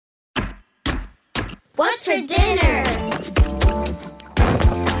What's for dinner?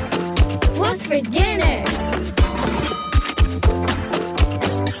 What's for dinner?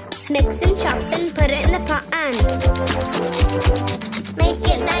 Mix and chop and put it in the pot and make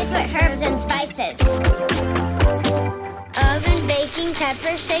it nice with herbs and spices. Oven baking,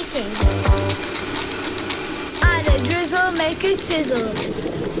 pepper shaking. Add a drizzle, make it sizzle.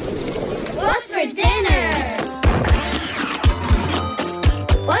 What's for dinner?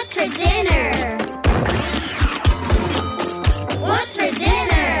 What's for dinner? What's for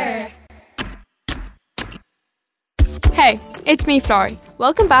dinner? Hey, it's me, Florrie.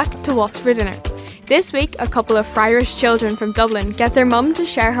 Welcome back to What's for Dinner. This week, a couple of Irish children from Dublin get their mum to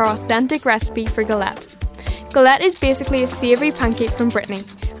share her authentic recipe for galette. Galette is basically a savoury pancake from Brittany,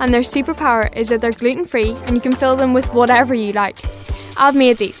 and their superpower is that they're gluten-free and you can fill them with whatever you like. I've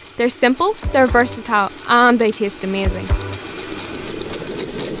made these. They're simple, they're versatile, and they taste amazing.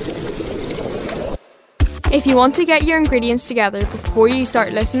 If you want to get your ingredients together before you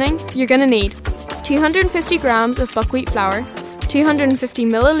start listening, you're going to need 250 grams of buckwheat flour, 250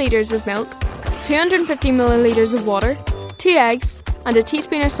 millilitres of milk, 250 millilitres of water, 2 eggs, and a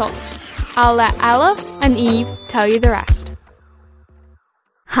teaspoon of salt. I'll let Ella and Eve tell you the rest.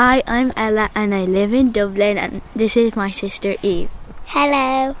 Hi, I'm Ella and I live in Dublin, and this is my sister Eve.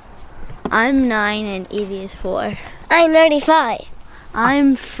 Hello. I'm 9 and Evie is 4. I'm 35.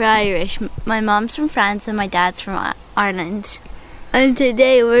 I'm Irish. My mom's from France and my dad's from Ireland. And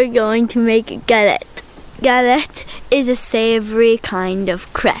today we're going to make galette. Galette is a savoury kind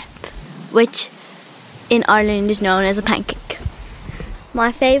of crepe, which in Ireland is known as a pancake.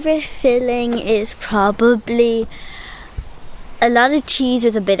 My favourite filling is probably a lot of cheese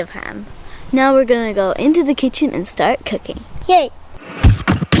with a bit of ham. Now we're going to go into the kitchen and start cooking. Yay!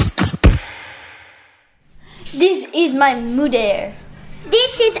 This is my mother.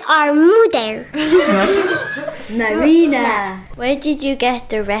 This is our mother. Marina. Where did you get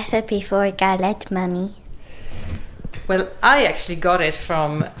the recipe for galette, Mummy? Well, I actually got it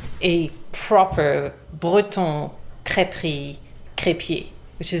from a proper Breton crepier,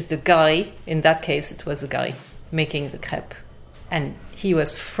 which is the guy, in that case it was a guy, making the crepe. And he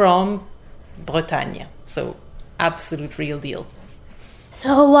was from Bretagne, so absolute real deal.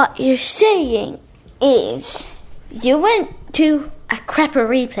 So what you're saying is you went to a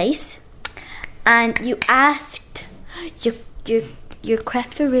creperie place and you asked, your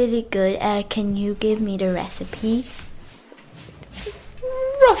crepes are really good, can you give me the recipe?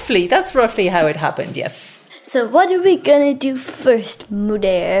 Roughly, that's roughly how it happened, yes. So what are we gonna do first,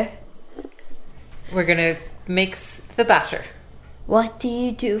 mother? We're gonna mix the batter. What do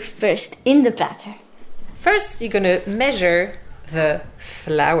you do first in the batter? First, you're gonna measure the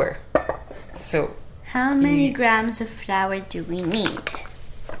flour. So, how many grams of flour do we need?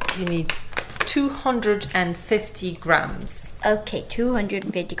 You need 250 grams. Okay,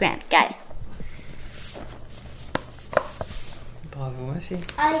 250 grams. Got it. Bravo, ma fille.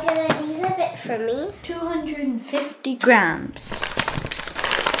 Are you going to leave a bit for me? 250 grams.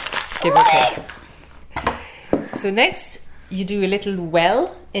 Give or take. So next, you do a little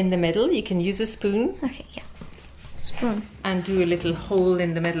well in the middle. You can use a spoon. Okay, yeah. Spoon. And do a little hole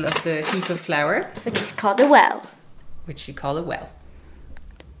in the middle of the heap of flour. Which is called a well. Which you call a well.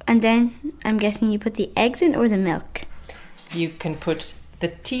 And then, I'm guessing you put the eggs in or the milk? You can put the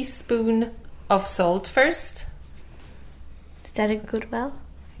teaspoon of salt first. Is that a good well?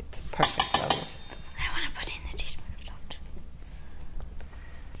 It's a perfect well. I want to put in the teaspoon of salt.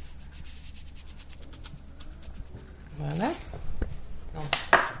 Voila.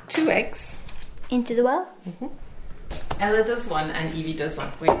 2 eggs. Into the well? Mm-hmm. Ella does one and Evie does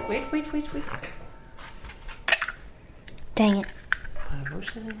one. Wait. Dang it. Bravo,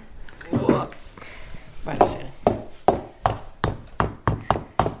 chérie. Voilà, chérie.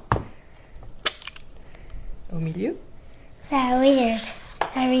 Au milieu. They're weird.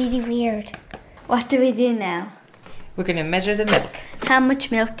 They're really weird. What do we do now? We're going to measure the milk. How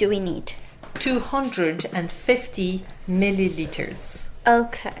much milk do we need? 250 milliliters.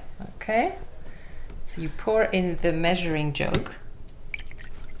 Okay. Okay. So you pour in the measuring jug.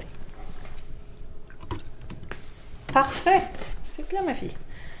 Parfait. C'est bien, ma fille.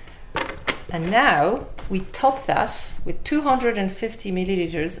 And now we top that with 250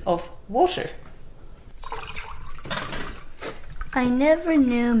 milliliters of water. I never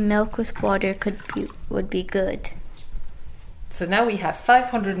knew milk with water would be good. So now we have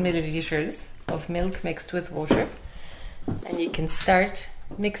 500 milliliters of milk mixed with water. And you can start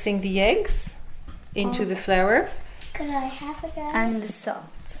mixing the eggs into the flour. Could I have a go? And the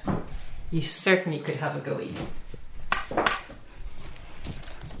salt. You certainly could have a go, Edie.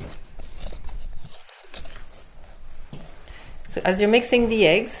 So as you're mixing the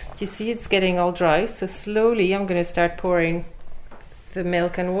eggs, you see it's getting all dry. So slowly I'm going to start pouring the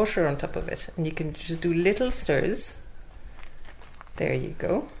milk and water on top of it. And you can just do little stirs. There you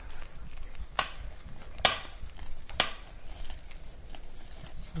go.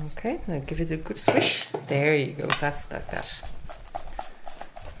 Okay, now give it a good swish. There you go, that's like that.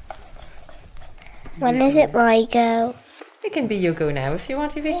 When is it my go? It can be your go now if you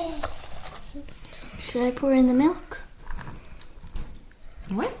want, Evie. Should I pour in the milk?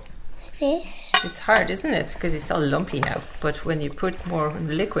 What? This? It's hard, isn't it? Because it's all lumpy now. But when you put more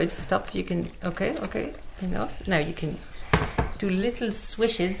liquid, stop, you can... Okay, enough. Now you can do little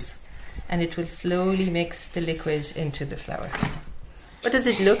swishes and it will slowly mix the liquid into the flour. What does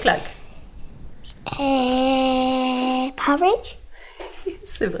it look like? Porridge?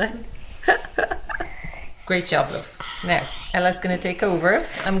 C'est vrai. Great job, love. Now, Ella's going to take over.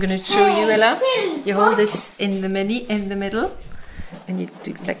 I'm going to show you, Ella. You hold this in the middle, and you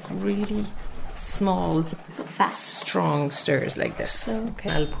do like really small, fast, strong stirs like this.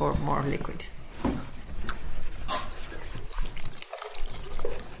 Okay. I'll pour more liquid.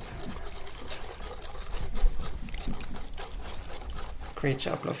 Great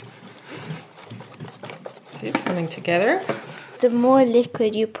job, love. See, it's coming together. The more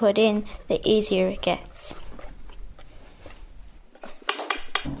liquid you put in, the easier it gets.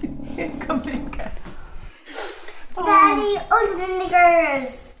 Come in, Kat. Daddy,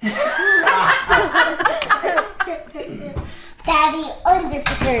 underniggers! Daddy,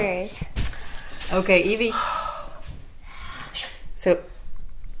 underpickers! Okay, Evie. So,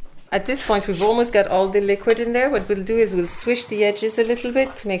 at this point, we've almost got all the liquid in there. What we'll do is we'll swish the edges a little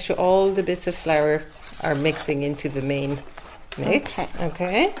bit to make sure all the bits of flour are mixing into the main mix.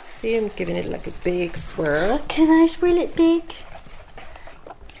 Okay. See, I'm giving it like a big swirl. Can I swirl it big?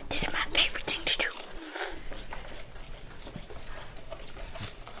 This is my favourite thing to do.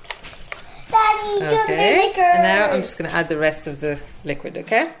 Daddy, Okay. underniggers! And now I'm just going to add the rest of the liquid,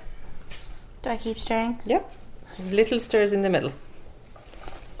 okay? Do I keep stirring? Yep. Little stirs in the middle.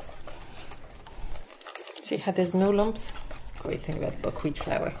 See how there's no lumps? That's a great thing about buckwheat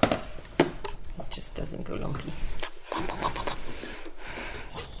flour. It just doesn't go lumpy.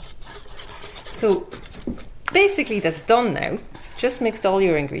 So basically that's done now. Just mixed all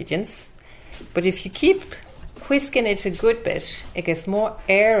your ingredients. But if you keep whisking it a good bit, it gets more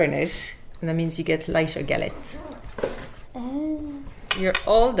air in it, and that means you get lighter galettes. You're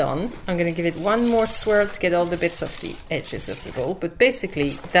all done. I'm going to give it one more swirl to get all the bits off the edges of the bowl. But basically,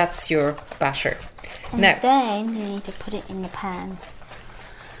 that's your batter. And now, then you need to put it in the pan.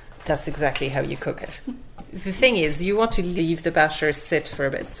 that's exactly how you cook it. The thing is, you want to leave the batter sit for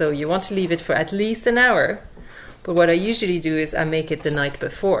a bit. So you want to leave it for at least an hour. But what I usually do is I make it the night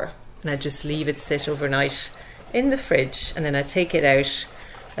before. And I just leave it sit overnight in the fridge. And then I take it out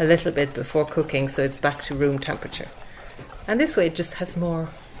a little bit before cooking so it's back to room temperature. And this way it just has more,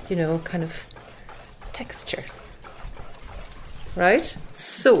 kind of texture. Right?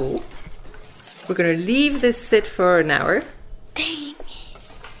 So, we're going to leave this sit for an hour. Dang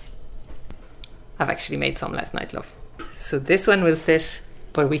it. I've actually made some last night, love. So this one will sit,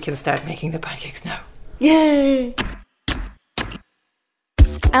 but we can start making the pancakes now. Yay!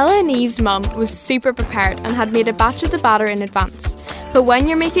 Ella and Eve's mum was super prepared and had made a batch of the batter in advance. But when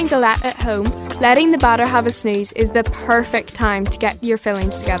you're making galette at home, letting the batter have a snooze is the perfect time to get your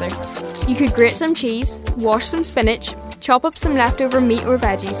fillings together. You could grate some cheese, wash some spinach, chop up some leftover meat or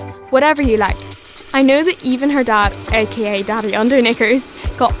veggies, whatever you like. I know that even her dad, aka Daddy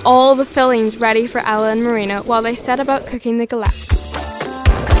Underknickers, got all the fillings ready for Ella and Marina while they set about cooking the galette.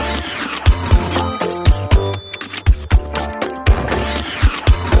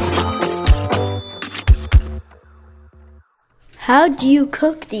 How do you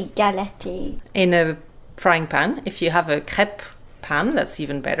cook the galette? In a frying pan. If you have a crepe pan, that's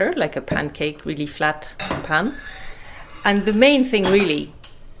even better, like a pancake, really flat pan. And the main thing really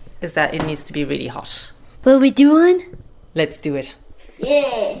is that it needs to be really hot. Will we do one? Let's do it.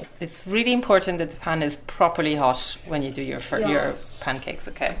 Yeah. It's really important that the pan is properly hot when you do your pancakes,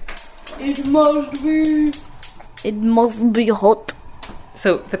 okay? It must be. It must be hot.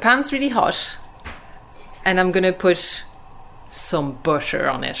 So the pan's really hot, and I'm going to put some butter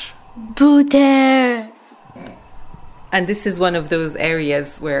on it. Butter. And this is one of those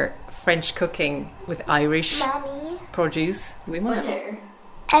areas where French cooking with Irish produce. We want Butter.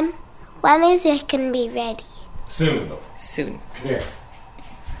 When is it going to be ready? Soon. soon. Yeah.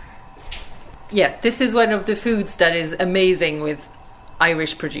 Yeah, this is one of the foods that is amazing with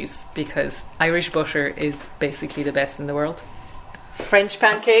Irish produce because Irish butter is basically the best in the world. French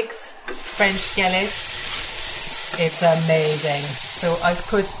pancakes, French galette. It's amazing. So I've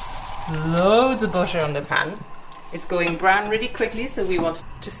put loads of butter on the pan. It's going brown really quickly, so we want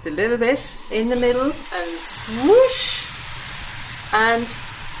just a little bit in the middle and swoosh. And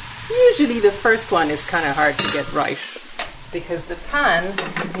usually the first one is kind of hard to get right because the pan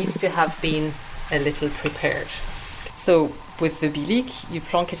needs to have been a little prepared. So with the bilic, you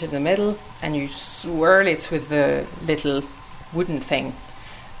plonk it in the middle and you swirl it with the little wooden thing,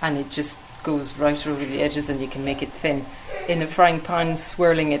 and it just goes right over the edges and you can make it thin. In a frying pan,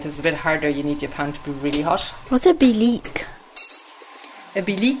 swirling it is a bit harder. You need your pan to be really hot. What's a bilic? A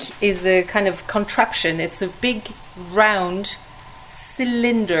bilic is a kind of contraption. It's a big round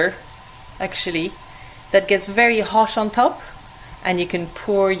cylinder, actually, that gets very hot on top, and you can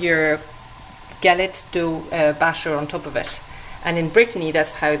pour your galette dough batter on top of it. And in Brittany,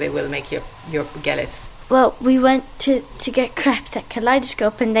 that's how they will make your galette. Well, we went to get crepes at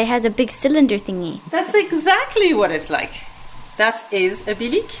Kaleidoscope and they had a big cylinder thingy. That's exactly what it's like. That is a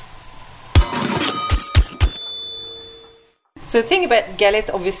bilic. So the thing about galette,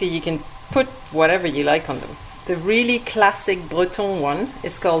 obviously you can put whatever you like on them. The really classic Breton one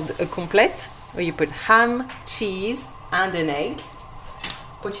is called a complète, where you put ham, cheese and an egg.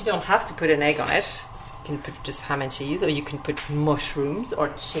 But you don't have to put an egg on it. You can put just ham and cheese, or you can put mushrooms or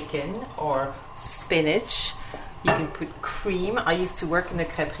chicken or spinach. You can put cream. I used to work in a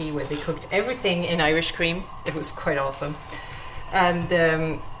creperie where they cooked everything in Irish cream. It was quite awesome. And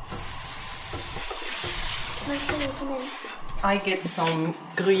I get some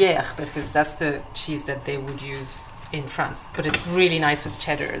Gruyère because that's the cheese that they would use in France. But it's really nice with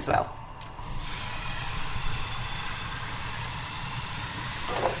cheddar as well.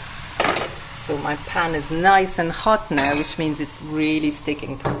 So my pan is nice and hot now, which means it's really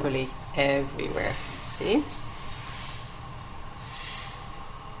sticking properly everywhere. See?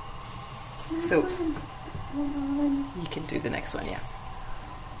 So you can do the next one, yeah.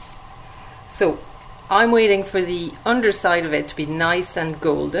 So I'm waiting for the underside of it to be nice and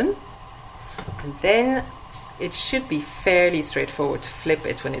golden, and then it should be fairly straightforward to flip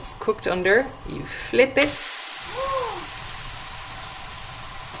it. When it's cooked under, you flip it.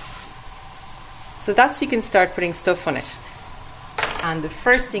 So that's, you can start putting stuff on it. And the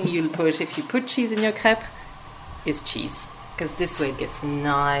first thing you'll put, if you put cheese in your crepe, is cheese, because this way it gets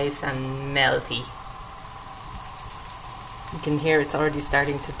nice and melty. You can hear it's already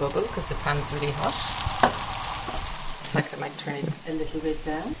starting to bubble because the pan's really hot. In fact, I might turn it a little bit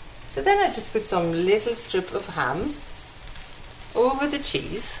down. So then I just put some little strip of ham over the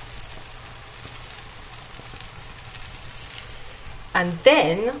cheese. And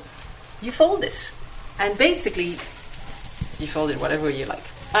then you fold it. And basically, you fold it whatever you like.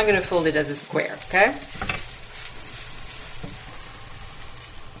 I'm going to fold it as a square, okay?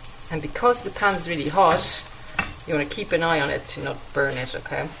 And because the pan's really hot, you want to keep an eye on it to not burn it,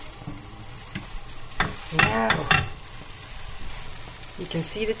 okay? Now, you can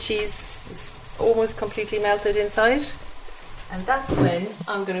see the cheese is almost completely melted inside. And that's when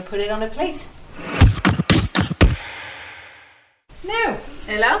I'm going to put it on a plate. Now,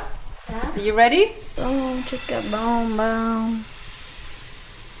 Ella, are you ready? Boom, chicka, boom, boom.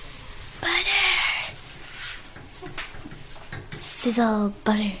 Butter. Sizzle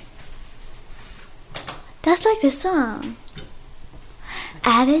butter. That's like the song.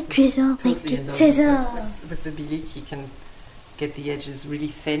 Add it, drizzle, make it sizzle. With the bilic, you can get the edges really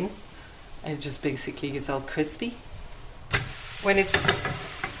thin, and it just basically gets all crispy. When it's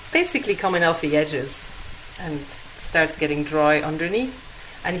basically coming off the edges and starts getting dry underneath.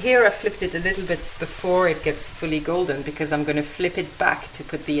 And here I flipped it a little bit before it gets fully golden, because I'm going to flip it back to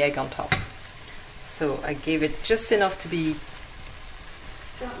put the egg on top. So I gave it just enough to be...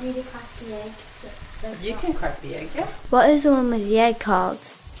 Do you want me to crack the egg? You can crack the egg, yeah. What is the one with the egg called?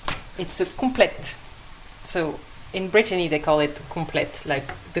 It's a complète. So in Brittany they call it complète, like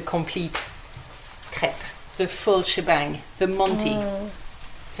the complete crepe, the full shebang, the Monty.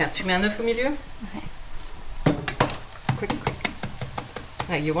 Tiens, tu mets un œuf au milieu? Okay. Quick.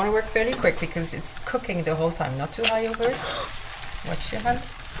 Now you want to work fairly quick because it's cooking the whole time, not too high over it. Watch your hand.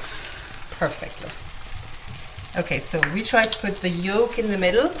 Perfect, love. Okay, so we try to put the yolk in the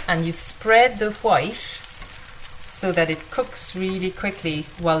middle and you spread the white so that it cooks really quickly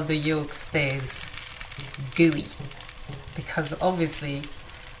while the yolk stays gooey. Because obviously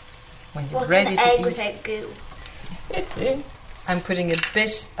when you're ready to eat... What's an egg without goo? I'm putting a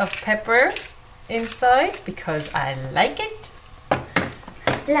bit of pepper inside because I like it.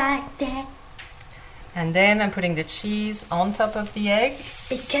 Like that. And then I'm putting the cheese on top of the egg.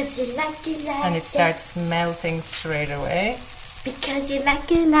 Because you like it like and it starts melting straight away. Because you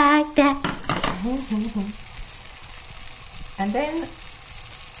like it like that. And then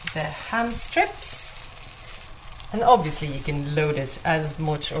the ham strips. And obviously you can load it as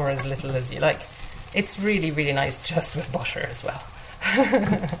much or as little as you like. It's really, really nice just with butter as well.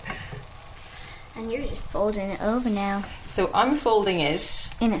 And you're just folding it over now. So I'm folding it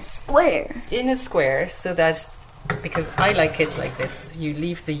In a square. in a square so that, because I like it like this, you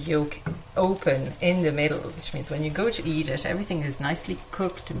leave the yolk open in the middle, which means when you go to eat it, everything is nicely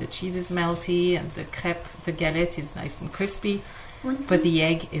cooked and the cheese is melty and the crepe, the galette is nice and crispy, but the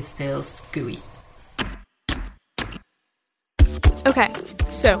egg is still gooey. Okay,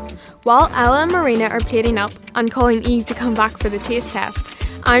 so while Ella and Marina are plating up and calling Eve to come back for the taste test,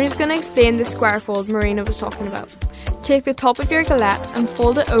 I'm just going to explain the square fold Marina was talking about. Take the top of your galette and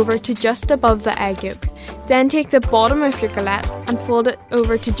fold it over to just above the egg yolk. Then take the bottom of your galette and fold it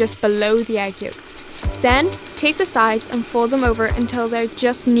over to just below the egg yolk. Then take the sides and fold them over until they're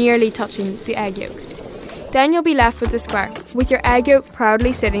just nearly touching the egg yolk. Then you'll be left with the square, with your egg yolk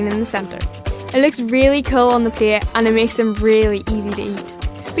proudly sitting in the centre. It looks really cool on the plate and it makes them really easy to eat.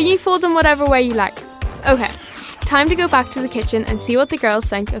 But you fold them whatever way you like. Okay, time to go back to the kitchen and see what the girls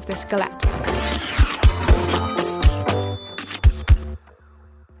think of this galette.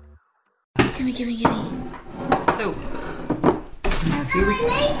 Gimme. So, Am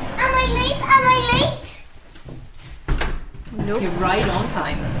I late? nope. You're right on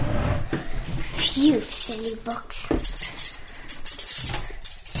time. Phew, silly books.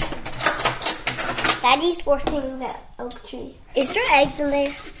 Daddy's working the oak tree. Is there eggs in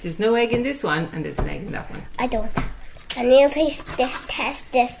there? There's no egg in this one and there's an egg in that one. I don't. I need to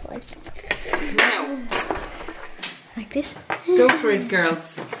test this one. Now, Like this? go for it,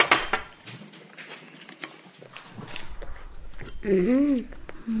 girls.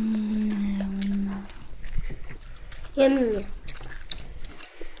 Yummy.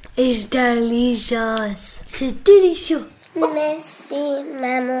 It's delicious. C'est délicieux. Merci,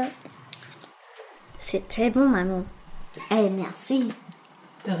 maman. C'est très bon, maman. Eh, merci.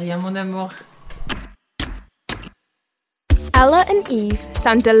 De rien, mon amour. Ella and Eve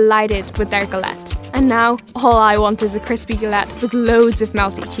sound delighted with their galette. And now, all I want is a crispy galette with loads of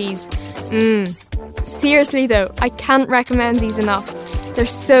melty cheese. Seriously though, I can't recommend these enough. They're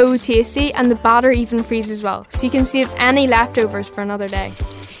so tasty and the batter even freezes well, so you can save any leftovers for another day.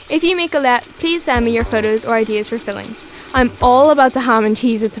 If you make galette, please send me your photos or ideas for fillings. I'm all about the ham and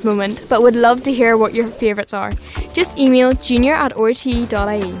cheese at the moment, but would love to hear what your favourites are. Just email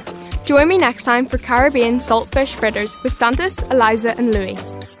junior@rte.ie. Join me next time for Caribbean saltfish fritters with Santos, Eliza and Louis.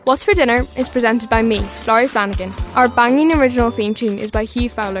 What's for Dinner is presented by me, Florrie Flanagan. Our banging original theme tune is by Hugh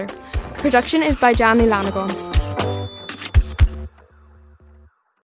Fowler. Production is by Janny Lanagon.